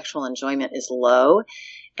female sexual enjoyment is low.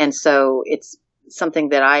 And so it's something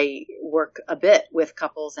that I work a bit with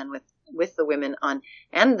couples and with the women on,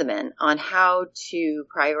 and the men, on how to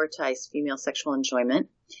prioritize female sexual enjoyment.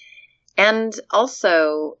 And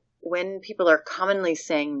also, when people are commonly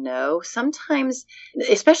saying no, sometimes,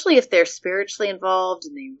 especially if they're spiritually involved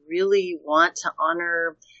and they really want to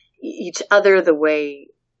honor each other the way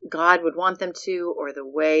God would want them to, or the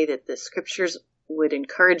way that the scriptures would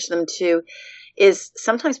encourage them to, is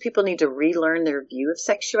sometimes people need to relearn their view of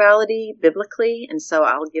sexuality biblically. And so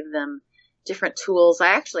I'll give them different tools. I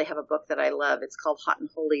actually have a book that I love. It's called Hot and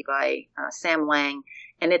Holy by Sam Lang.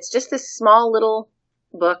 And it's just this small little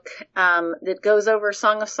book that goes over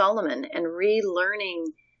Song of Solomon and relearning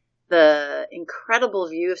the incredible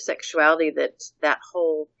view of sexuality that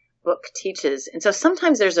whole book teaches. And so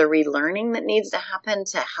sometimes there's a relearning that needs to happen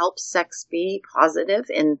to help sex be positive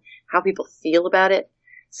in how people feel about it.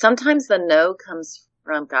 Sometimes the no comes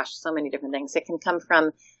from, so many different things. It can come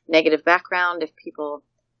from negative background if people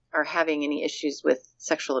are having any issues with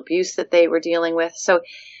sexual abuse that they were dealing with. So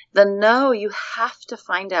the no, you have to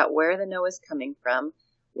find out where the no is coming from,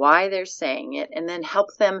 why they're saying it, and then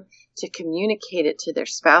help them to communicate it to their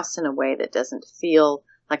spouse in a way that doesn't feel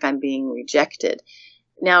like I'm being rejected.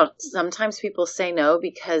 Now, sometimes people say no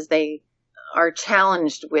because they are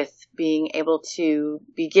challenged with being able to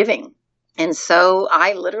be giving. And so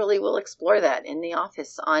I literally will explore that in the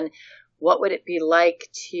office on what would it be like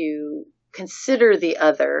to consider the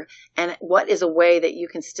other, and what is a way that you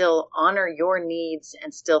can still honor your needs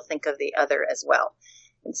and still think of the other as well.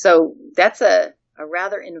 And so that's a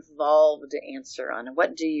rather involved answer on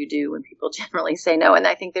what do you do when people generally say no. And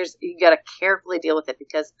I think you got to carefully deal with it,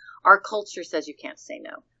 because our culture says you can't say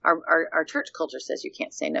no. Our church culture says you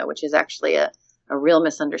can't say no, which is actually a real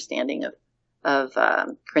misunderstanding of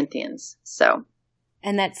Corinthians. So,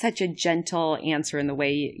 and that's such a gentle answer in the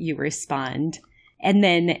way you respond. And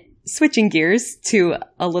then switching gears to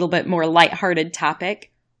a little bit more lighthearted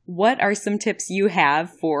topic, what are some tips you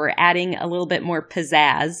have for adding a little bit more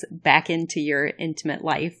pizzazz back into your intimate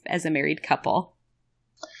life as a married couple?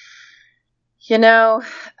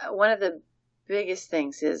 One of the biggest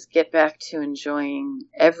things is get back to enjoying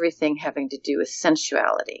everything having to do with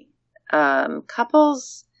sensuality.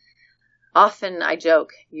 Couples, often, I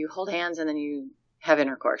joke, you hold hands and then you have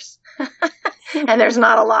intercourse. And there's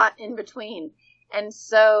not a lot in between. And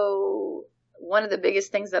so one of the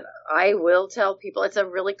biggest things that I will tell people, it's a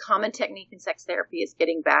really common technique in sex therapy, is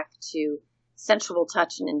getting back to sensual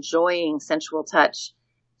touch and enjoying sensual touch.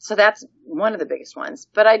 So that's one of the biggest ones.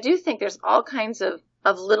 But I do think there's all kinds of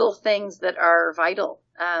little things that are vital.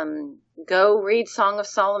 Go read Song of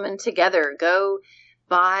Solomon together. Go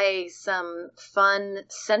buy some fun,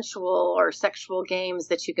 sensual or sexual games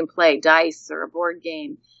that you can play, dice or a board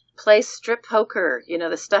game. Play strip poker,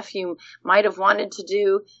 the stuff you might have wanted to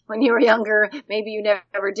do when you were younger. Maybe you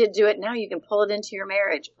never did do it. Now you can pull it into your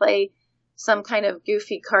marriage. Play some kind of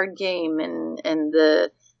goofy card game, and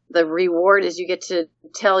the reward is you get to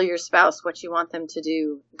tell your spouse what you want them to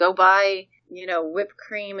do. Go buy, whipped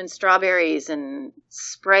cream and strawberries and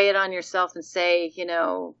spray it on yourself and say,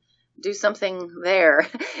 do something there.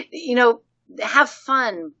 Have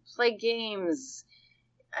fun, play games.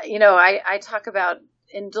 I talk about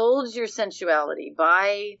indulge your sensuality.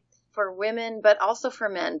 Buy, for women, but also for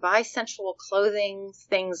men, buy sensual clothing,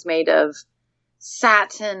 things made of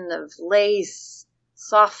satin, of lace,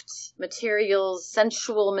 soft materials,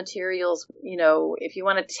 sensual materials. If you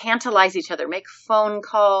want to tantalize each other, make phone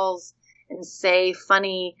calls and say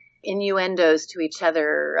funny innuendos to each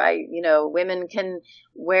other. Women can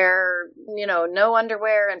wear, no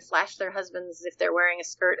underwear and flash their husbands if they're wearing a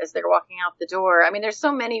skirt as they're walking out the door. There's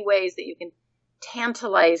so many ways that you can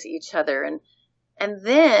tantalize each other. And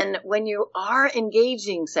then when you are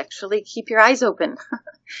engaging sexually, keep your eyes open.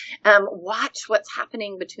 Watch what's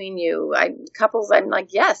happening between you. Couples, I'm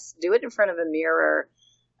like, yes, do it in front of a mirror.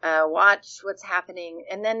 Watch what's happening.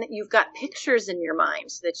 And then you've got pictures in your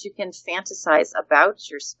mind so that you can fantasize about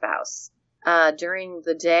your spouse during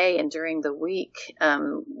the day and during the week.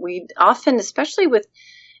 We often, especially with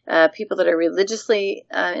people that are religiously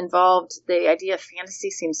involved, the idea of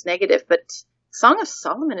fantasy seems negative, but Song of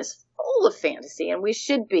Solomon is full of fantasy, and we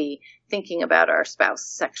should be thinking about our spouse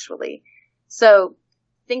sexually. So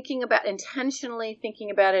intentionally thinking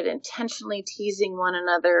about it, intentionally teasing one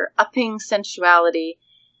another, upping sensuality.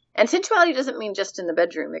 And sensuality doesn't mean just in the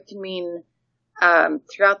bedroom. It can mean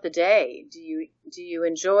throughout the day. Do you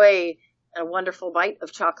enjoy a wonderful bite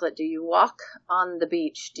of chocolate? Do you walk on the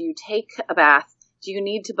beach? Do you take a bath? Do you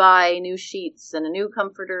need to buy new sheets and a new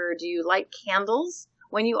comforter? Do you light candles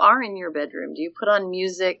when you are in your bedroom? Do you put on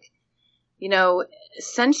music?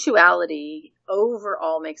 Sensuality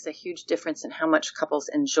overall makes a huge difference in how much couples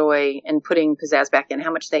enjoy, and putting pizzazz back in,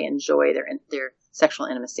 how much they enjoy their sexual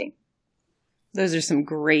intimacy. Those are some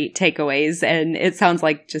great takeaways. And it sounds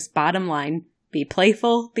like just bottom line, be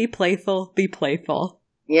playful, be playful, be playful.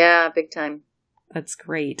 Yeah, big time. That's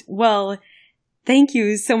great. Well, thank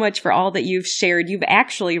you so much for all that you've shared. You've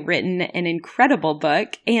actually written an incredible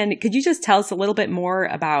book. And could you just tell us a little bit more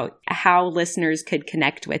about how listeners could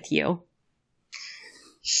connect with you?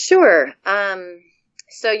 Sure.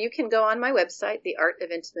 So you can go on my website,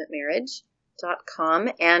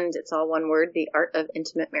 theartofintimatemarriage.com, and it's all one word, The Art of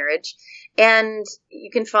Intimate Marriage. And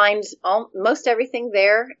you can find most everything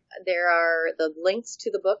there. There are the links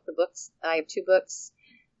to the book. The books, I have 2 books.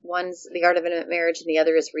 One's The Art of Intimate Marriage, and the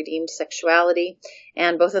other is Redeemed Sexuality.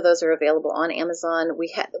 And both of those are available on Amazon.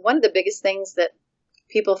 One of the biggest things that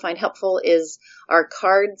people find helpful is our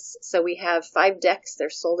cards. So we have 5 decks.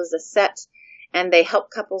 They're sold as a set. And they help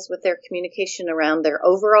couples with their communication around their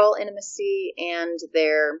overall intimacy and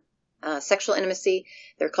their sexual intimacy.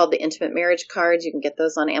 They're called the Intimate Marriage Cards. You can get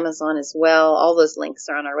those on Amazon as well. All those links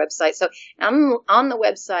are on our website. So on the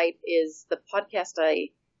website is the podcast.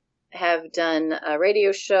 I have done a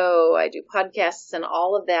radio show. I do podcasts, and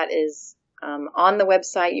all of that is on the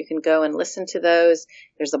website. You can go and listen to those.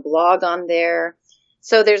 There's a blog on there.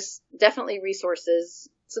 So there's definitely resources.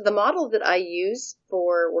 So the model that I use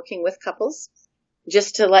for working with couples,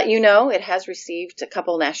 just to let you know, it has received a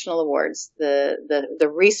couple national awards. The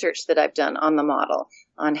research that I've done on the model,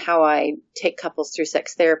 on how I take couples through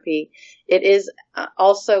sex therapy, it is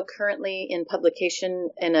also currently in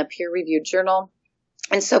publication in a peer-reviewed journal.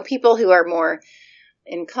 And so people who are more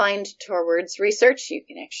inclined towards research, you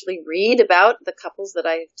can actually read about the couples that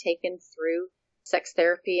I've taken through sex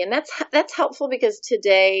therapy. And that's helpful because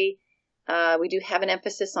today we do have an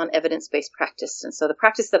emphasis on evidence-based practice. And so the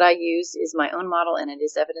practice that I use is my own model, and it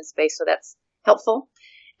is evidence-based, so that's helpful.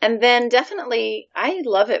 And then definitely, I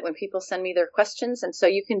love it when people send me their questions. And so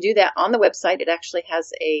you can do that on the website. It actually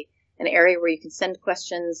has an area where you can send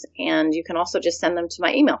questions, and you can also just send them to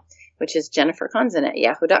my email, which is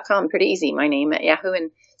jenniferkonzen@yahoo.com. Pretty easy, my name at Yahoo.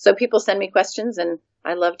 And so people send me questions, and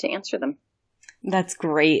I love to answer them. That's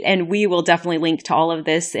great. And we will definitely link to all of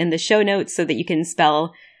this in the show notes so that you can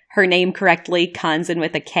spell her name correctly, Konzen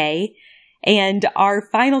with a K. And our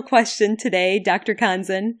final question today, Dr.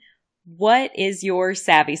 Konzen, what is your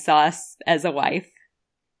savvy sauce as a wife?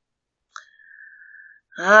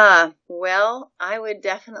 Well, I would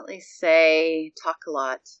definitely say talk a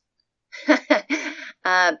lot.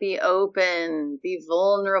 Be open, be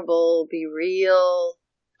vulnerable, be real.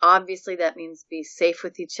 Obviously, that means be safe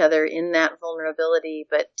with each other in that vulnerability,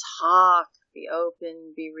 but talk, be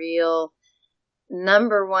open, be real.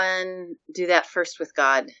 Number 1, do that first with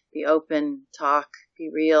God. Be open, talk, be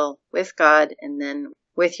real with God, and then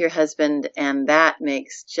with your husband. And that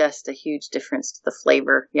makes just a huge difference to the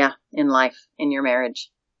flavor, in life, in your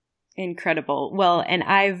marriage. Incredible. Well, and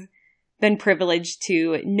I've been privileged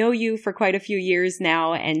to know you for quite a few years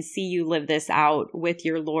now and see you live this out with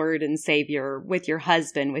your Lord and Savior, with your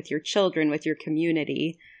husband, with your children, with your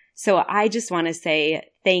community. So I just want to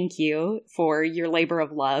say thank you for your labor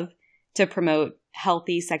of love to promote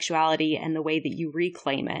healthy sexuality and the way that you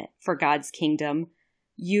reclaim it for God's kingdom.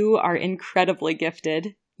 You are incredibly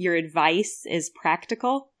gifted. Your advice is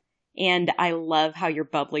practical, and I love how your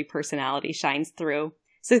bubbly personality shines through.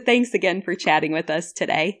 So thanks again for chatting with us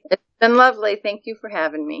today. It's been lovely. Thank you for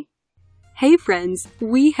having me. Hey friends,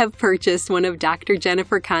 we have purchased one of Dr.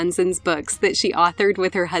 Jennifer Konzen's books that she authored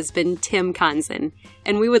with her husband, Tim Konzen,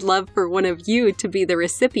 and we would love for one of you to be the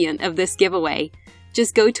recipient of this giveaway.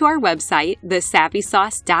 Just go to our website,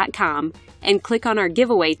 thesavvysauce.com, and click on our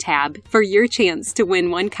giveaway tab for your chance to win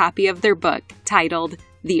one copy of their book titled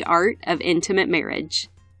The Art of Intimate Marriage.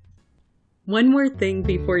 One more thing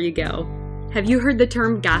before you go. Have you heard the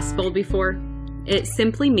term gospel before? It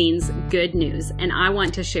simply means good news, and I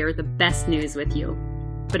want to share the best news with you.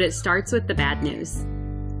 But it starts with the bad news.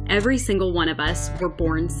 Every single one of us were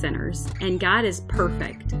born sinners, and God is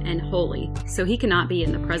perfect and holy, so he cannot be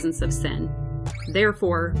in the presence of sin.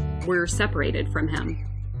 Therefore, we're separated from him.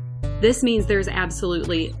 This means there's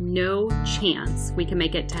absolutely no chance we can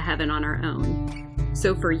make it to heaven on our own.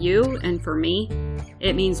 So for you and for me,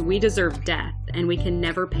 it means we deserve death, and we can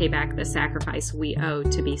never pay back the sacrifice we owe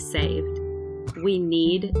to be saved. We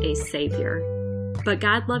need a Savior. But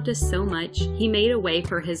God loved us so much, he made a way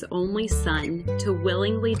for his only Son to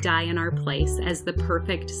willingly die in our place as the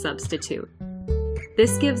perfect substitute.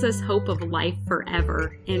 This gives us hope of life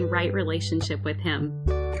forever in right relationship with him.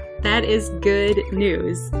 That is good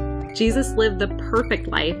news. Jesus lived the perfect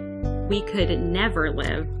life we could never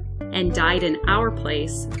live and died in our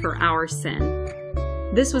place for our sin.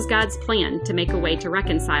 This was God's plan to make a way to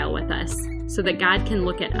reconcile with us so that God can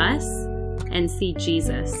look at us and see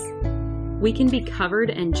Jesus. We can be covered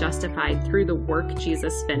and justified through the work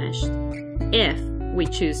Jesus finished, if we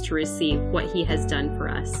choose to receive what he has done for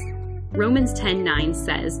us. Romans 10:9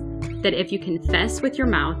 says that if you confess with your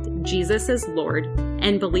mouth Jesus is Lord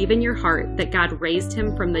and believe in your heart that God raised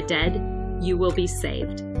him from the dead, you will be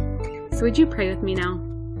saved. So would you pray with me now?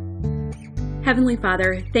 Heavenly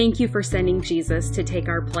Father, thank you for sending Jesus to take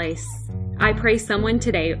our place. I pray someone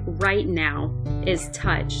today, right now, is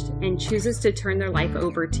touched and chooses to turn their life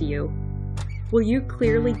over to you. Will you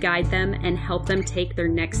clearly guide them and help them take their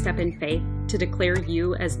next step in faith to declare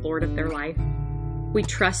you as Lord of their life? We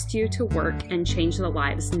trust you to work and change the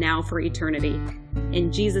lives now for eternity. In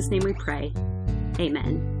Jesus' name we pray.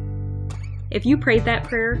 Amen. If you prayed that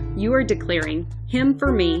prayer, you are declaring, him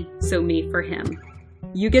for me, so me for him.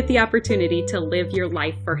 You get the opportunity to live your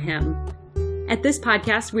life for him. At this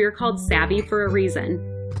podcast, we are called Savvy for a reason.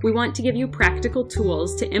 We want to give you practical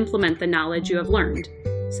tools to implement the knowledge you have learned.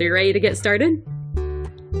 So you ready to get started?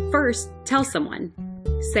 First, tell someone.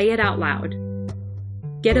 Say it out loud.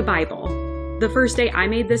 Get a Bible. The first day I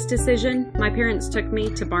made this decision, my parents took me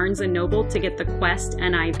to Barnes & Noble to get the Quest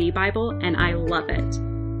NIV Bible, and I love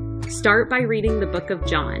it. Start by reading the book of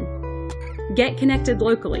John. Get connected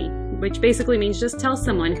locally, which basically means just tell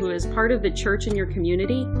someone who is part of the church in your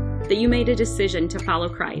community that you made a decision to follow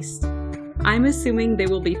Christ. I'm assuming they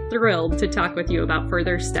will be thrilled to talk with you about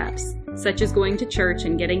further steps, such as going to church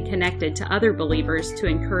and getting connected to other believers to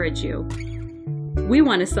encourage you. We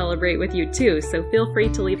want to celebrate with you too, so feel free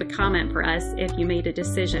to leave a comment for us if you made a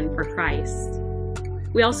decision for Christ.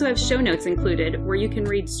 We also have show notes included where you can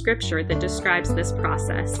read scripture that describes this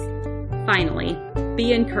process. Finally,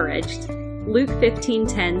 be encouraged. Luke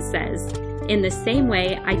 15:10 says, "In the same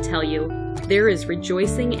way I tell you, there is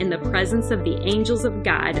rejoicing in the presence of the angels of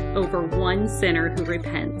God over one sinner who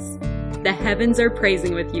repents." The heavens are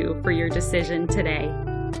praising with you for your decision today.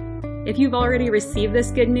 If you've already received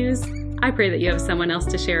this good news, I pray that you have someone else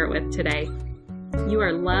to share it with today. You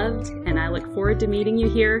are loved, and I look forward to meeting you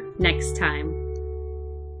here next time.